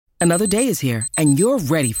Another day is here, and you're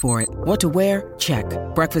ready for it. What to wear? Check.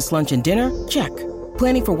 Breakfast, lunch, and dinner? Check.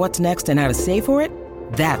 Planning for what's next and how to save for it?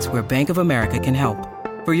 That's where Bank of America can help.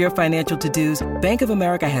 For your financial to-dos, Bank of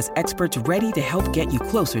America has experts ready to help get you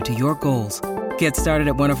closer to your goals. Get started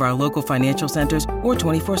at one of our local financial centers or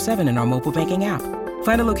 24/7 in our mobile banking app.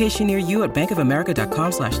 Find a location near you at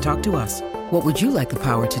bankofamerica.com/talktous. What would you like the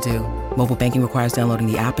power to do? Mobile banking requires downloading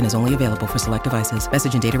the app and is only available for select devices.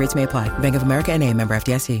 Message and data rates may apply. Bank of America N.A., member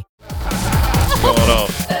FDIC. What's going on?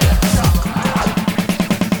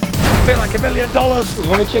 I feel like $1 million.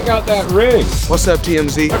 Want to check out that ring? What's up,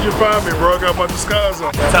 TMZ? How'd you find me, bro? I got a bunch of scars on.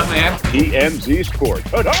 What's up, man? TMZ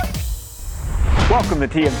Sports. Welcome to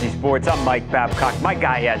TMZ Sports. I'm Mike Babcock. My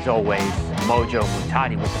guy, as always, Mojo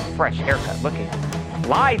Mutati with a fresh haircut. Looking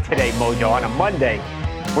live today, Mojo, on a Monday.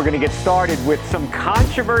 We're going to get started with some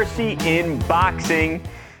controversy in boxing.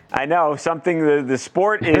 I know, something the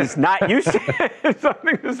sport is not used to.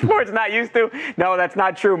 Something the sport's not used to. No, that's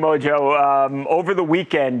not true, Mojo. Over the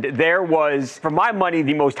weekend, there was, for my money,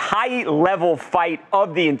 the most high-level fight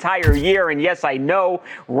of the entire year. And yes, I know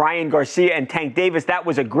Ryan Garcia and Tank Davis, that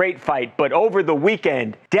was a great fight. But over the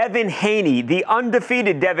weekend, Devin Haney, the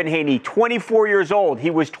undefeated Devin Haney, 24 years old. He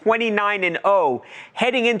was 29-0,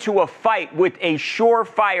 heading into a fight with a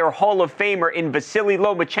surefire Hall of Famer in Vasily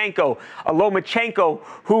Lomachenko. A Lomachenko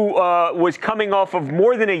who was coming off of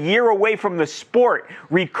more than a year away from the sport,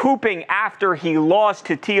 recouping after he lost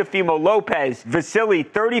to Teofimo Lopez. Vasily,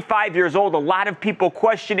 35 years old, a lot of people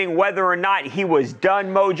questioning whether or not he was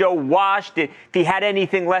done, Mojo, washed, if he had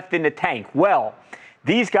anything left in the tank. Well,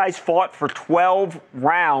 these guys fought for 12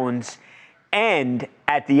 rounds, and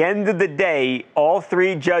at the end of the day, all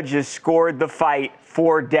three judges scored the fight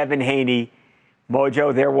for Devin Haney.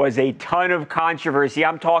 Mojo, there was a ton of controversy.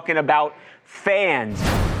 I'm talking about fans,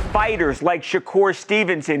 fighters like Shakur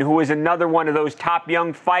Stevenson, who is another one of those top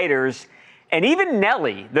young fighters, and even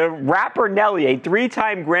Nelly, the rapper Nelly, a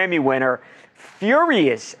three-time Grammy winner,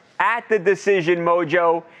 furious at the decision,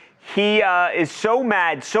 Mojo. He is so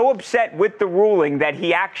mad, so upset with the ruling that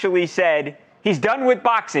he actually said he's done with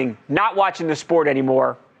boxing, not watching the sport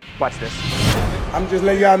anymore. Watch this. I'm just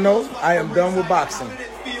letting y'all know I am done with boxing.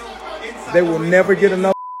 They will never get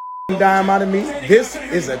another dime out of me. This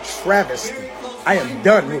is a travesty. I am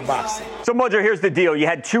done with boxing. So, Mojo, here's the deal. You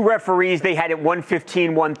had two referees. They had it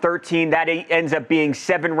 115, 113. That ends up being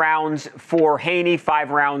 7 rounds for Haney, 5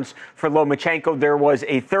 rounds for Lomachenko. There was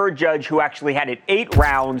a third judge who actually had it 8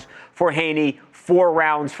 rounds for Haney, 4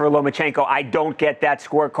 rounds for Lomachenko. I don't get that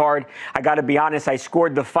scorecard. I got to be honest, I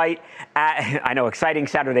scored the fight I know, exciting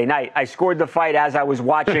Saturday night. I scored the fight as I was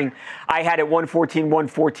watching. I had it 114,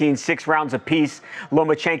 114, 6 rounds apiece.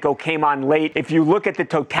 Lomachenko came on late. If you look at the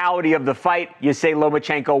totality of the fight, you say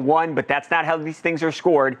Lomachenko won, but that's not how these things are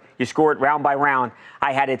scored. You score it round by round.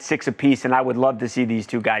 I had it 6 apiece, and I would love to see these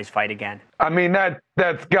two guys fight again. I mean,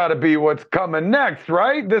 that's got to be what's coming next,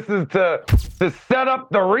 right? This is to set up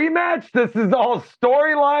the rematch? This is all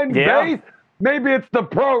storyline based? Maybe it's the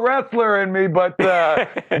pro wrestler in me, but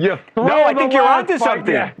you throw No, I think you're onto fight,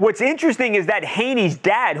 something. yeah. What's interesting is that Haney's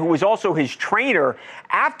dad, who was also his trainer,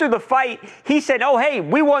 after the fight, he said, oh, hey,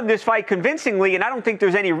 we won this fight convincingly, and I don't think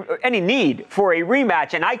there's any need for a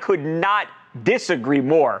rematch. And I could not disagree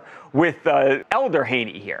more with Elder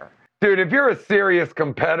Haney here. Dude, if you're a serious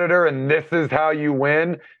competitor and this is how you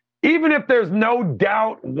win, even if there's no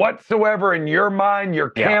doubt whatsoever in your mind,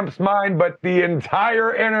 your camp's mind, but the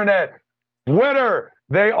entire internet, Twitter,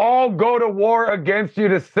 they all go to war against you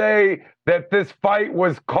to say that this fight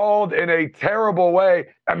was called in a terrible way.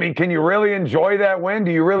 I mean, can you really enjoy that win?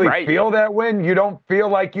 Do you really feel that win? You don't feel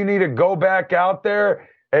like you need to go back out there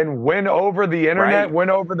and win over the internet, win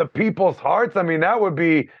over the people's hearts? I mean, that would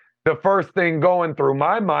be the first thing going through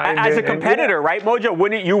my mind. As a competitor, right, Mojo?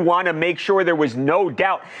 Wouldn't you want to make sure there was no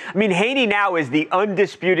doubt? I mean, Haney now is the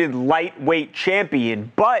undisputed lightweight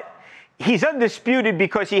champion, but he's undisputed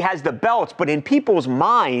because he has the belts, but in people's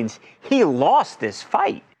minds, he lost this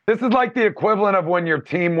fight. This is like the equivalent of when your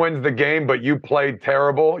team wins the game, but you played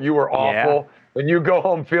terrible. You were awful. And you go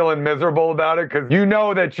home feeling miserable about it because you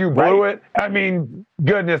know that you blew it. I mean,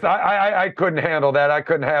 goodness, I couldn't handle that. I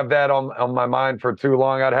couldn't have that on my mind for too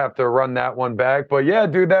long. I'd have to run that one back. But yeah,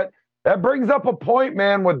 dude, that brings up a point,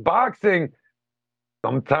 man, with boxing.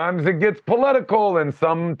 Sometimes it gets political, and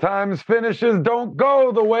sometimes finishes don't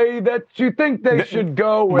go the way that you think they should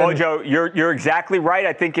go. Mojo, you're exactly right.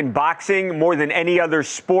 I think in boxing, more than any other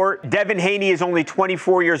sport, Devin Haney is only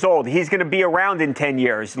 24 years old. He's going to be around in 10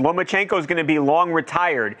 years. Lomachenko is going to be long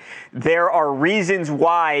retired. There are reasons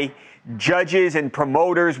why judges and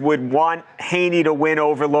promoters would want Haney to win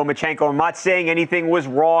over Lomachenko. I'm not saying anything was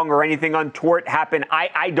wrong or anything untoward happened.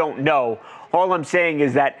 I don't know. All I'm saying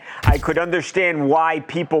is that I could understand why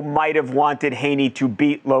people might have wanted Haney to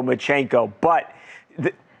beat Lomachenko. But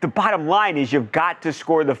the bottom line is you've got to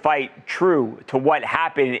score the fight true to what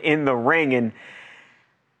happened in the ring. And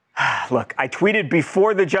look, I tweeted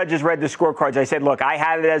before the judges read the scorecards. I said, look, I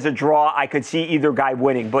had it as a draw. I could see either guy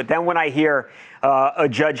winning. But then when I hear a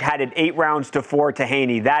judge had it 8-4 to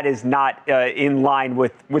Haney, that is not in line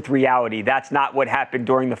with reality. That's not what happened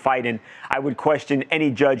during the fight. And I would question any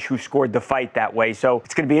judge who scored the fight that way. So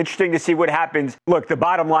it's going to be interesting to see what happens. Look, the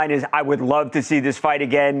bottom line is I would love to see this fight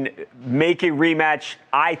again. Make a rematch.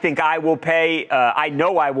 I think I will pay. I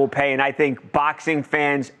know I will pay. And I think boxing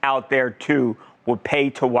fans out there, too, would pay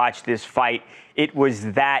to watch this fight. It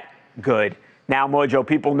was that good. Now, Mojo,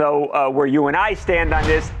 people know where you and I stand on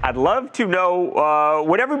this. I'd love to know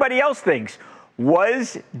what everybody else thinks.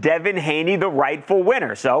 Was Devin Haney the rightful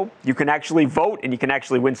winner? So you can actually vote and you can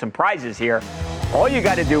actually win some prizes here. All you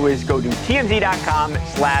got to do is go to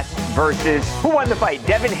tmz.com/versus. Who won the fight,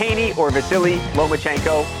 Devin Haney or Vasily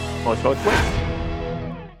Lomachenko? Most votes win.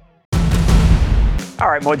 All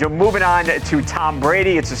right, Mojo, moving on to Tom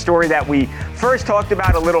Brady. It's a story that we first talked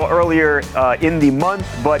about a little earlier in the month,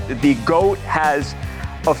 but the GOAT has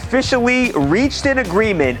officially reached an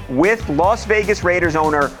agreement with Las Vegas Raiders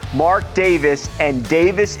owner Mark Davis, and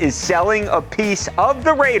Davis is selling a piece of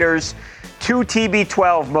the Raiders to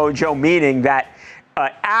TB12, Mojo, meaning that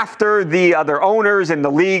after the other owners and the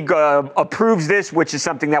league approves this, which is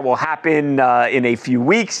something that will happen in a few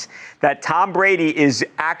weeks, that Tom Brady is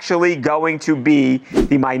actually going to be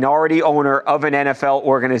the minority owner of an NFL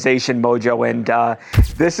organization, Mojo. And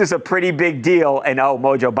this is a pretty big deal. And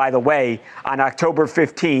Mojo, by the way, on October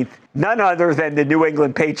 15th, none other than the New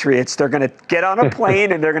England Patriots, they're going to get on a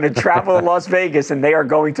plane and they're going to travel to Las Vegas and they are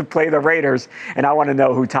going to play the Raiders. And I want to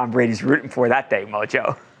know who Tom Brady's rooting for that day,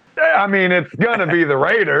 Mojo. I mean, it's going to be the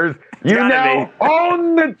Raiders. You now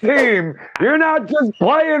own the team. You're not just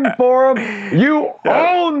playing for them. You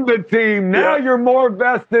own the team. Now you're more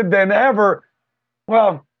vested than ever.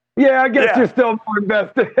 Well, yeah, I guess you're still more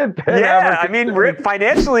invested than ever. I mean,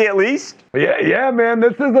 financially at least. Yeah, man,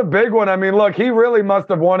 this is a big one. I mean, look, he really must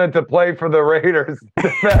have wanted to play for the Raiders. The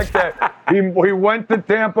fact that he went to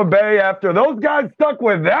Tampa Bay after those guys stuck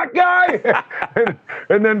with that guy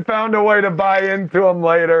and then found a way to buy into him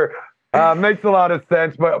later. Makes a lot of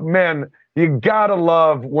sense. But, man, you got to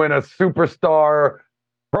love when a superstar,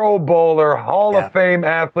 Pro Bowler, Hall of Fame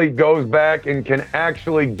athlete goes back and can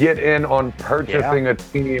actually get in on purchasing a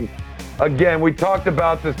team. Again, we talked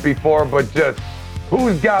about this before, but just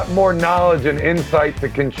who's got more knowledge and insight to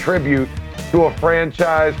contribute to a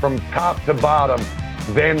franchise from top to bottom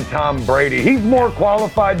than Tom Brady? He's more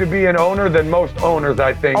qualified to be an owner than most owners,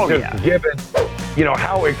 I think, given,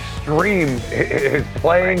 how extreme his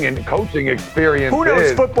playing and coaching experience is. Who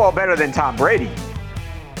knows football better than Tom Brady?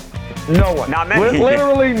 No one. Not many.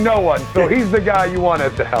 Literally no one. So he's the guy you want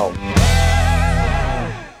at the helm.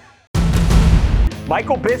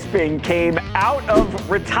 Michael Bisping came out of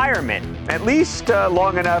retirement, at least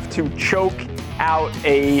long enough to choke out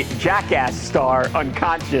a Jackass star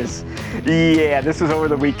unconscious. Yeah, this was over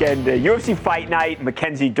the weekend. UFC Fight Night.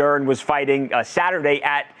 Mackenzie Dern was fighting Saturday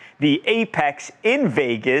at the Apex in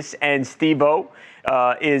Vegas, and Steve-O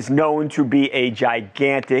is known to be a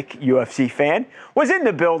gigantic UFC fan. Was in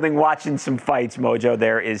the building watching some fights, Mojo.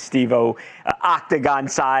 There is Steve-O, Octagon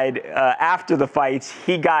side. After the fights,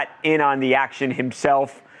 he got in on the action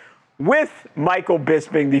himself with Michael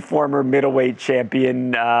Bisping, the former middleweight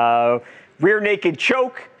champion. Rear naked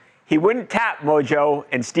choke. He wouldn't tap, Mojo.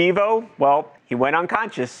 And Steve-O, well, he went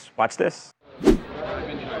unconscious. Watch this. Is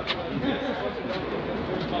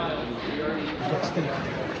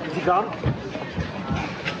he gone?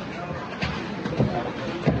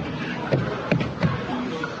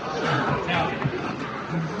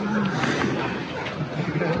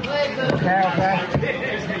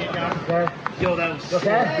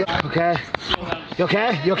 Okay. You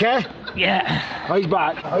okay? You okay? Yeah. Oh, he's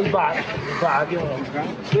back. Oh, he's back. He's back.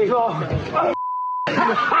 Here you go.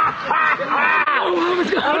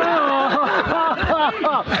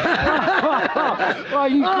 Oh,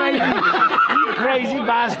 you crazy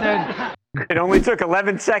bastard. It only took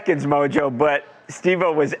 11 seconds, Mojo, but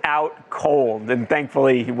Steve-O was out cold, and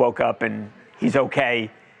thankfully he woke up and he's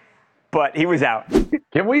okay, but he was out.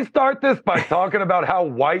 Can we start this by talking about how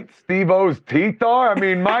white Steve-O's teeth are? I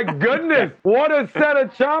mean, my goodness, what a set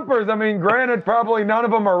of chompers. I mean, granted, probably none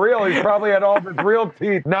of them are real. He's probably had all of his real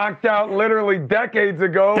teeth knocked out literally decades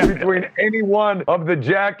ago between any one of the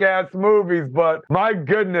Jackass movies. But my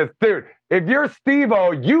goodness, dude, if you're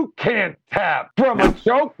Steve-O, you can't tap from a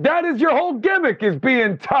choke. That is your whole gimmick, is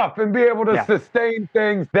being tough and be able to sustain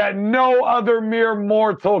things that no other mere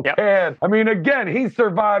mortal can. I mean, again, he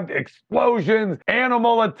survived explosions,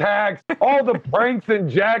 animal attacks, all the pranks in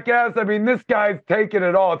Jackass. I mean, this guy's taking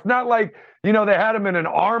it all. It's not like, you know, they had him in an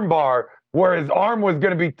arm bar where his arm was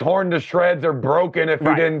going to be torn to shreds or broken if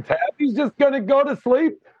he didn't tap. He's just going to go to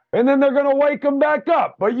sleep. And then they're going to wake him back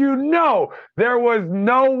up. But you know, there was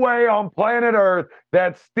no way on planet Earth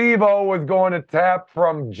that Steve-O was going to tap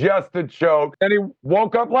from just a choke. And he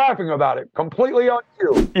woke up laughing about it. Completely on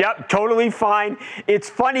cue. Yep, totally fine. It's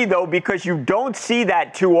funny, though, because you don't see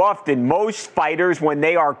that too often. Most fighters, when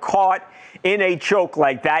they are caught in a choke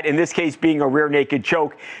like that, in this case being a rear naked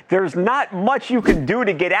choke, there's not much you can do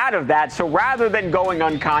to get out of that. So rather than going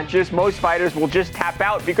unconscious, most fighters will just tap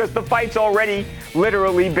out because the fight's already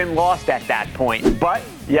literally been lost at that point. But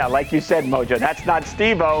yeah, like you said, Mojo, that's not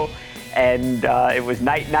Steve-O, and it was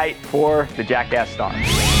night-night for the Jackass star.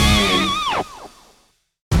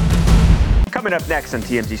 Coming up next on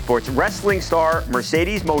TMZ Sports, wrestling star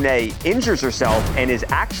Mercedes Moné injures herself and is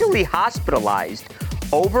actually hospitalized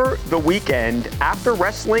over the weekend after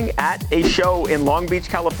wrestling at a show in Long Beach,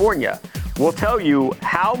 California. We'll tell you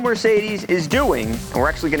how Mercedes is doing, and we're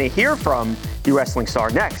actually going to hear from the wrestling star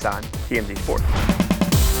next on TMZ Sports.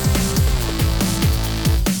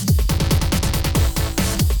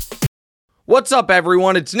 What's up,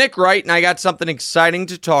 everyone? It's Nick Wright, and I got something exciting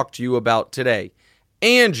to talk to you about today.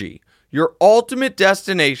 Angie, your ultimate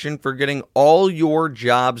destination for getting all your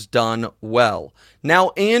jobs done well. Now,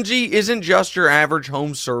 Angie isn't just your average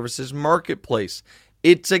home services marketplace.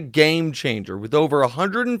 It's a game changer with over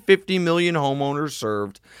 150 million homeowners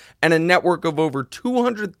served and a network of over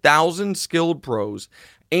 200,000 skilled pros.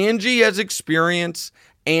 Angie has experience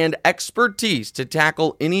and expertise to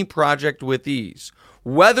tackle any project with ease.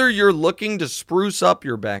 Whether you're looking to spruce up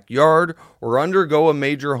your backyard or undergo a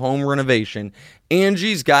major home renovation,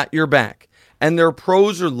 Angie's got your back. And their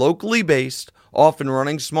pros are locally based, often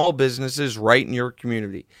running small businesses right in your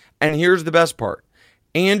community. And here's the best part.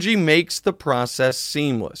 Angie makes the process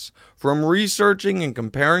seamless. From researching and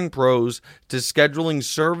comparing pros to scheduling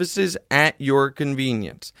services at your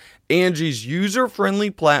convenience. Angie's user-friendly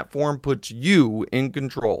platform puts you in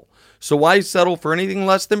control. So why settle for anything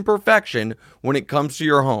less than perfection when it comes to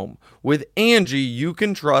your home? With Angie, you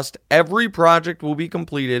can trust every project will be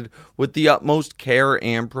completed with the utmost care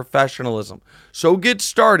and professionalism. So get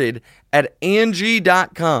started at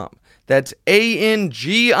Angie.com. That's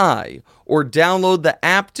ANGI, or download the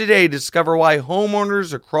app today to discover why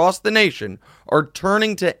homeowners across the nation are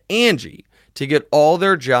turning to Angie to get all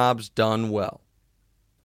their jobs done well.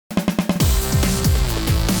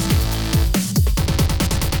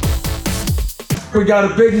 We got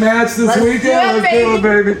a big match this weekend. Let's do it,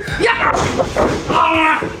 baby. Yeah!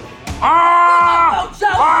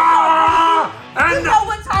 You know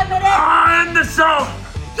what time it is. End the show!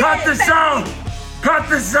 Cut the show! Cut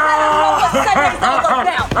the show! That's what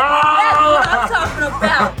I'm talking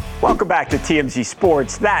about. Welcome back to TMZ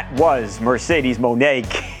Sports. That was Mercedes Moné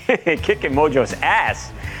kicking Mojo's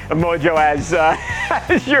ass. Mojo, as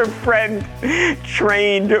your friend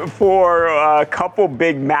trained for a couple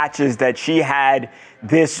big matches that she had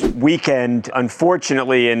this weekend,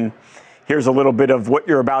 unfortunately, and here's a little bit of what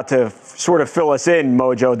you're about to sort of fill us in,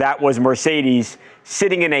 Mojo. That was Mercedes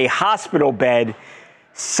sitting in a hospital bed.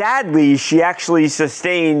 Sadly, she actually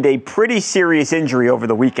sustained a pretty serious injury over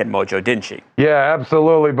the weekend, Mojo, didn't she? Yeah,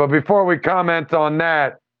 absolutely. But before we comment on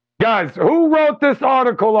that, guys, who wrote this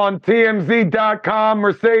article on TMZ.com?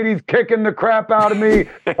 Mercedes kicking the crap out of me,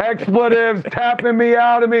 expletives, tapping me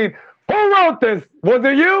out. I mean, who wrote this? Was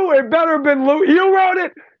it you? It better have been Lou. You wrote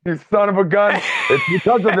it? You son of a gun. It's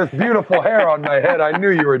because of this beautiful hair on my head. I knew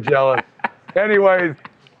you were jealous. Anyways,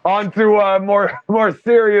 on to more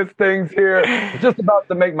serious things here. Just about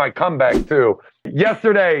to make my comeback, too.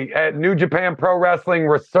 Yesterday at New Japan Pro Wrestling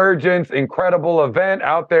Resurgence, incredible event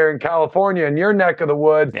out there in California in your neck of the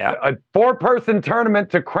woods. Yeah. A 4-person tournament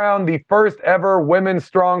to crown the first ever women's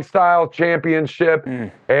strong style championship.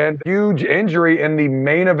 And huge injury in the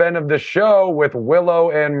main event of the show with Willow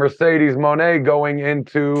and Mercedes Moné going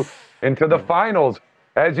into the finals.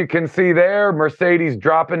 As you can see there, Mercedes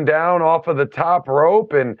dropping down off of the top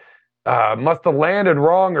rope and must have landed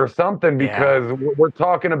wrong or something, because we're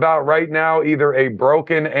talking about right now either a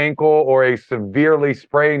broken ankle or a severely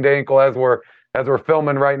sprained ankle as we're as we're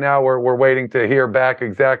filming right now, we're waiting to hear back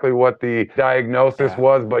exactly what the diagnosis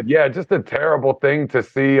was. But yeah, just a terrible thing to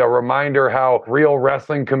see, a reminder how real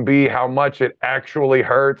wrestling can be, how much it actually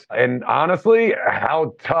hurts, and honestly,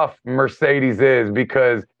 how tough Mercedes is,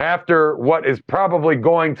 because after what is probably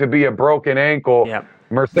going to be a broken ankle,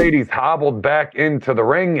 Mercedes hobbled back into the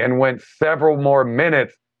ring and went several more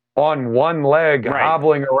minutes on one leg,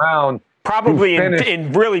 hobbling around. Probably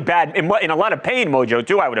in really bad, in a lot of pain, Mojo,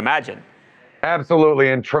 too, I would imagine. Absolutely,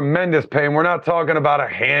 in tremendous pain. We're not talking about a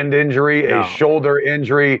hand injury, a shoulder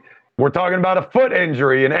injury. We're talking about a foot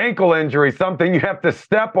injury, an ankle injury, something you have to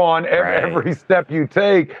step on every step you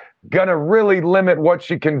take. Gonna really limit what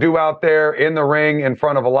she can do out there in the ring in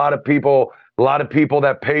front of a lot of people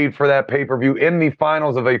that paid for that pay-per-view in the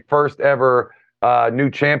finals of a first ever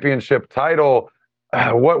new championship title.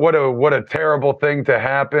 What a terrible thing to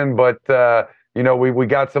happen, but we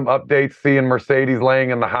got some updates seeing Mercedes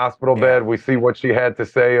laying in the hospital bed. We see what she had to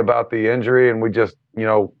say about the injury, and we just,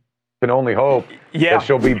 can only hope that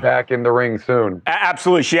she'll be back in the ring soon.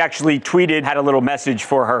 Absolutely. She actually tweeted, had a little message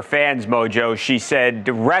for her fans, Mojo. She said,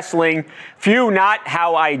 "Wrestling, few not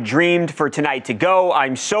how I dreamed for tonight to go.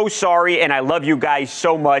 I'm so sorry, and I love you guys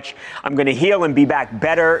so much. I'm going to heal and be back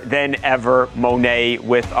better than ever, Monet,"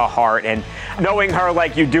 with a heart. And knowing her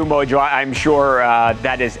like you do, Mojo, I'm sure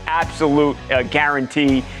that is absolute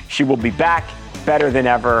guarantee. She will be back better than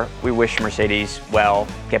ever. We wish Mercedes well.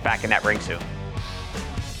 Get back in that ring soon.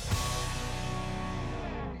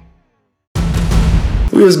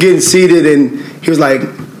 We was getting seated, and he was like,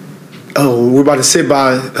 "Oh, we're about to sit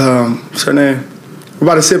by what's her name? We're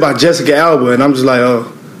about to sit by Jessica Alba," and I'm just like,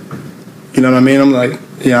 "Oh, you know what I mean?" I'm like,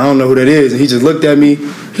 "Yeah, I don't know who that is," and he just looked at me.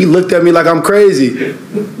 He looked at me like I'm crazy.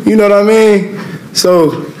 You know what I mean?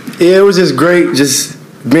 So yeah, it was just great, just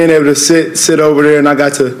being able to sit over there, and I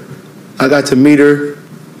got to meet her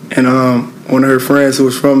and one of her friends who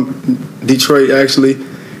was from Detroit, actually.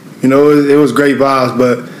 It was great vibes,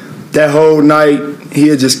 but that whole night,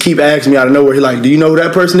 he'd just keep asking me out of nowhere. He's like, "Do you know who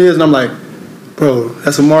that person is?" And I'm like, "Bro,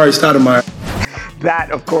 that's Amari Stoudemire." That,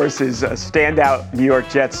 of course, is a standout New York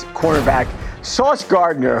Jets cornerback, Sauce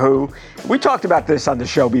Gardner, who we talked about this on the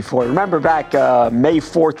show before. Remember back May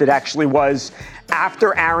 4th, it actually was,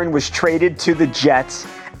 after Aaron was traded to the Jets.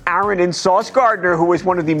 Aaron and Sauce Gardner, who was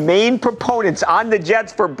one of the main proponents on the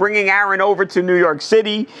Jets for bringing Aaron over to New York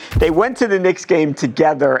City, they went to the Knicks game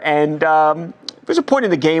together, and there was a point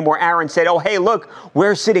in the game where Aaron said, "Oh, hey, look,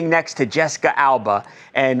 we're sitting next to Jessica Alba."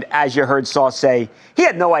 And as you heard Sauce say, he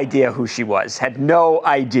had no idea who she was, had no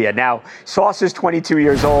idea. Now, Sauce is 22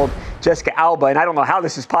 years old. Jessica Alba, and I don't know how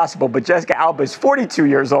this is possible, but Jessica Alba is 42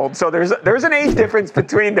 years old. So there's an age difference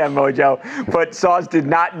between them, Mojo. But Sauce did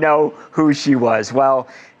not know who she was. Well,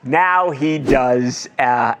 now he does,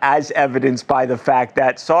 as evidenced by the fact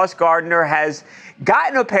that Sauce Gardner has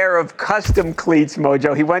gotten a pair of custom cleats,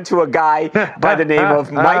 Mojo. He went to a guy by the name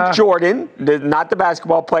of Mike Jordan, not the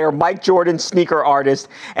basketball player, Mike Jordan, sneaker artist,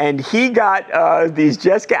 and he got these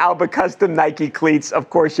Jessica Alba custom Nike cleats. Of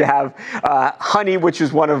course, you have Honey, which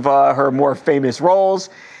is one of her more famous roles,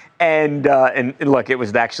 and look, it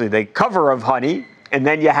was actually the cover of Honey, and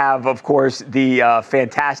then you have, of course, the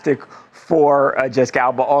Fantastic Four. Jessica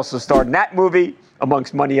Alba also starred in that movie,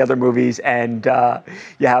 amongst many other movies, and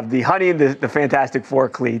you have the Honey and the Fantastic Four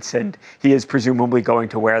cleats, and he is presumably going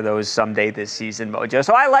to wear those someday this season, Mojo.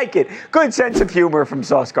 So I like it. Good sense of humor from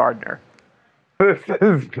Sauce Gardner. This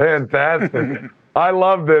is fantastic. I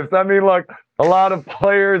love this. I mean, look, a lot of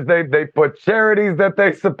players, they put charities that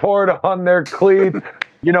they support on their cleats,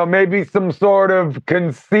 maybe some sort of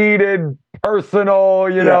conceited personal,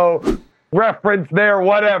 reference there,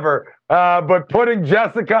 whatever. But putting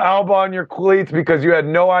Jessica Alba on your cleats because you had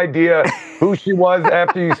no idea who she was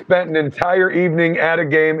after you spent an entire evening at a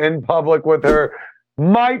game in public with her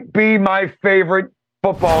might be my favorite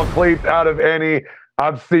football cleats out of any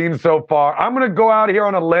I've seen so far. I'm going to go out here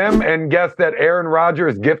on a limb and guess that Aaron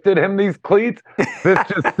Rodgers gifted him these cleats. This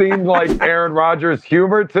just seemed like Aaron Rodgers'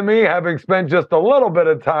 humor to me, having spent just a little bit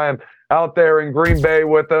of time out there in Green Bay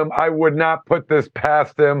with him. I would not put this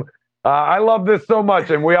past him. I love this so much,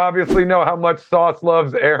 and we obviously know how much Sauce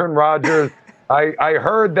loves Aaron Rodgers. I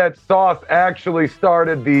heard that Sauce actually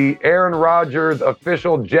started the Aaron Rodgers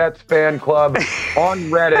official Jets fan club on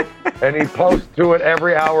Reddit, and he posts to it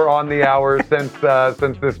every hour on the hour since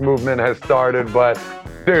this movement has started. But,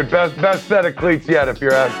 dude, best set of cleats yet, if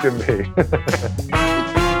you're asking me.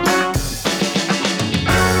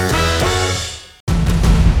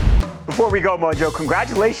 Before we go, Mojo,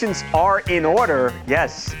 congratulations are in order.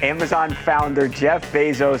 Yes, Amazon founder Jeff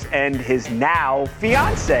Bezos and his now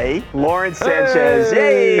fiance, Lauren Sanchez.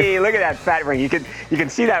 Hey. Yay! Look at that fat ring. You can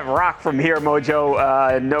see that rock from here,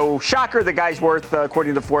 Mojo. No shocker, the guy's worth,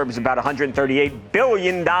 according to Forbes, about $138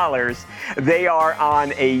 billion. They are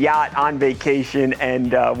on a yacht on vacation,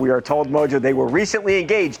 and we are told, Mojo, they were recently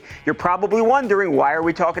engaged. You're probably wondering, why are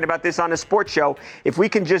we talking about this on a sports show? If we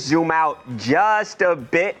can just zoom out just a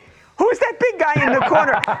bit. Who's that big guy in the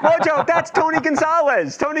corner? Mojo, that's Tony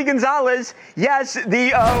Gonzalez. Tony Gonzalez, yes, the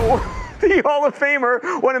Hall of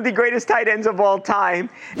Famer, one of the greatest tight ends of all time,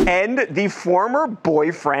 and the former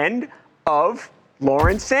boyfriend of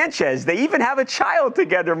Lauren Sanchez. They even have a child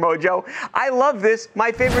together, Mojo. I love this.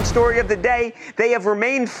 My favorite story of the day. They have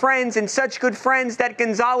remained friends and such good friends that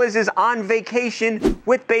Gonzalez is on vacation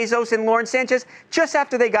with Bezos and Lauren Sanchez just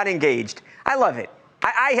after they got engaged. I love it.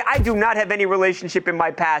 I do not have any relationship in my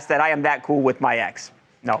past that I am that cool with my ex.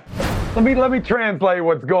 No. Let me translate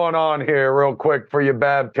what's going on here real quick for you,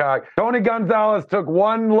 Babcock. Tony Gonzalez took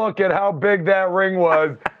one look at how big that ring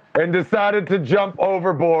was and decided to jump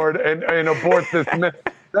overboard and abort this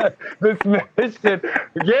mission.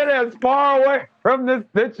 Get as far away from this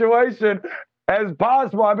situation as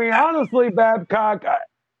possible. I mean, honestly, Babcock,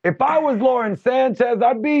 if I was Lauren Sanchez,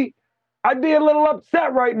 I'd be a little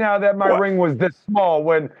upset right now that my ring was this small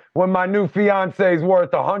when my new fiance is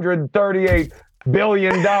worth $138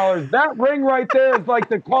 billion. That ring right there is like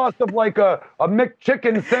the cost of like a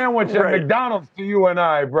McChicken sandwich at McDonald's to you and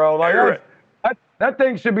I, bro. Like that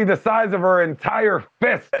thing should be the size of her entire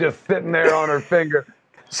fist just sitting there on her finger.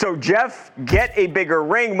 So, Jeff, get a bigger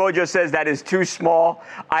ring. Mojo says that is too small.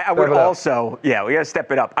 I would also, we got to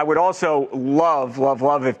step it up. I would also love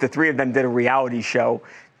if the three of them did a reality show.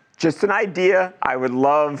 Just an idea. I would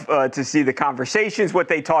love to see the conversations, what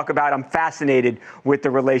they talk about. I'm fascinated with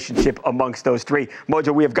the relationship amongst those three.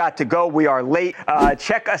 Mojo, we have got to go. We are late.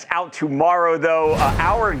 Check us out tomorrow, though.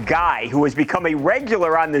 Our guy who has become a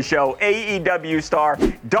regular on the show, AEW star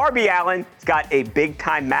Darby Allin, has got a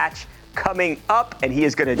big-time match coming up, and he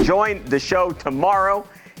is going to join the show tomorrow.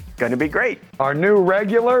 Going to be great. Our new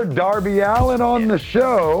regular, Darby Allin, on the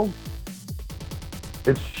show.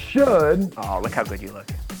 It should. Oh, look how good you look.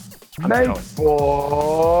 Make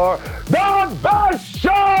for the best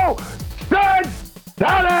show since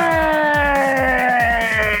Saturday!